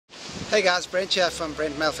Hey guys, Brent here from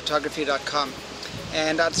BrentMailPhotography.com,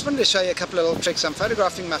 and I just wanted to show you a couple of little tricks. I'm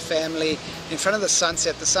photographing my family in front of the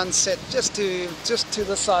sunset just to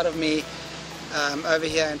the side of me over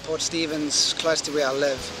here in Port Stephens, close to where I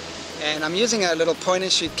live. And I'm using a little point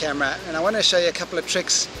and shoot camera, and I want to show you a couple of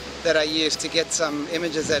tricks that I use to get some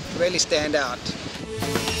images that really stand out.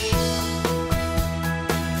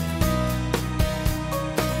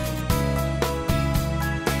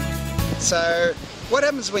 So what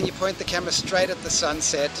happens when you point the camera straight at the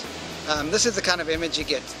sunset? This is the kind of image you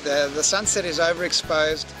get. The sunset is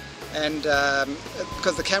overexposed, and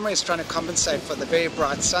because the camera is trying to compensate for the very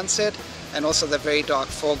bright sunset and also the very dark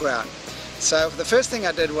foreground. So the first thing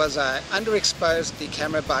I did was I underexposed the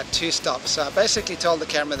camera by 2 stops. So I basically told the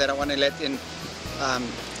camera that I want to let in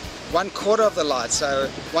 1/4 of the light. So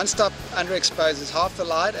one stop underexposed is half the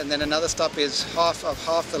light, and then another stop is half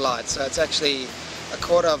the light. So it's actually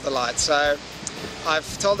 1/4 of the light. So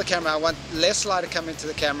I've told the camera I want less light to come into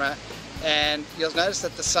the camera, and you'll notice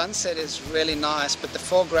that the sunset is really nice, but the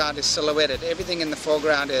foreground is silhouetted. Everything in the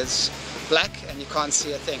foreground is black and you can't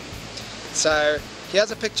see a thing. So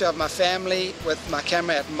here's a picture of my family with my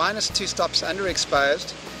camera at -2 stops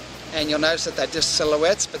underexposed, and you'll notice that they're just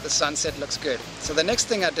silhouettes, but the sunset looks good. So the next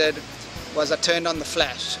thing I did was I turned on the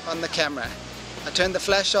flash on the camera. I turned the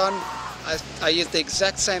flash on, I used the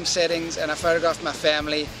exact same settings, and I photographed my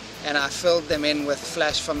family, and I filled them in with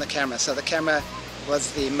flash from the camera. So the camera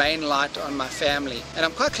was the main light on my family. And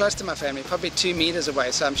I'm quite close to my family, probably 2 meters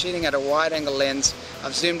away, so I'm shooting at a wide angle lens.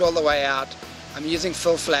 I've zoomed all the way out, I'm using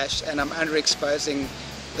full flash, and I'm underexposing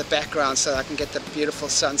the background so I can get the beautiful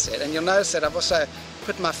sunset. And you'll notice that I've also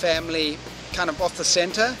put my family kind of off the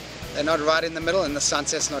center. They're not right in the middle, and the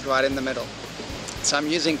sunset's not right in the middle. So I'm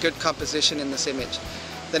using good composition in this image.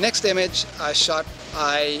 The next image I shot,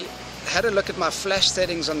 I had a look at my flash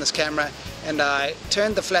settings on this camera, and I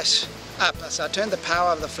turned the flash up. So I turned the power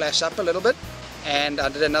of the flash up a little bit, and I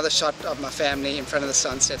did another shot of my family in front of the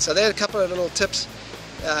sunset. So there are a couple of little tips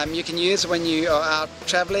you can use when you are out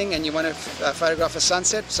traveling and you want to photograph a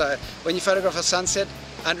sunset. So when you photograph a sunset,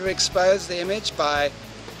 underexpose the image by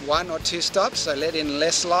 1 or 2 stops, so let in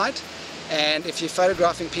less light. And if you're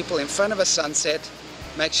photographing people in front of a sunset,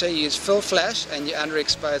 make sure you use full flash and you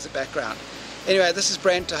underexpose the background. Anyway, this is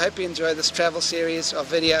Brent. I hope you enjoy this travel series of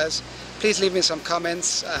videos. Please leave me some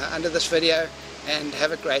comments under this video, and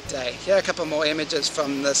have a great day. Here are a couple more images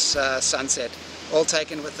from this sunset, all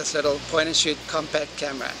taken with this little point and shoot compact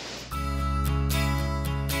camera.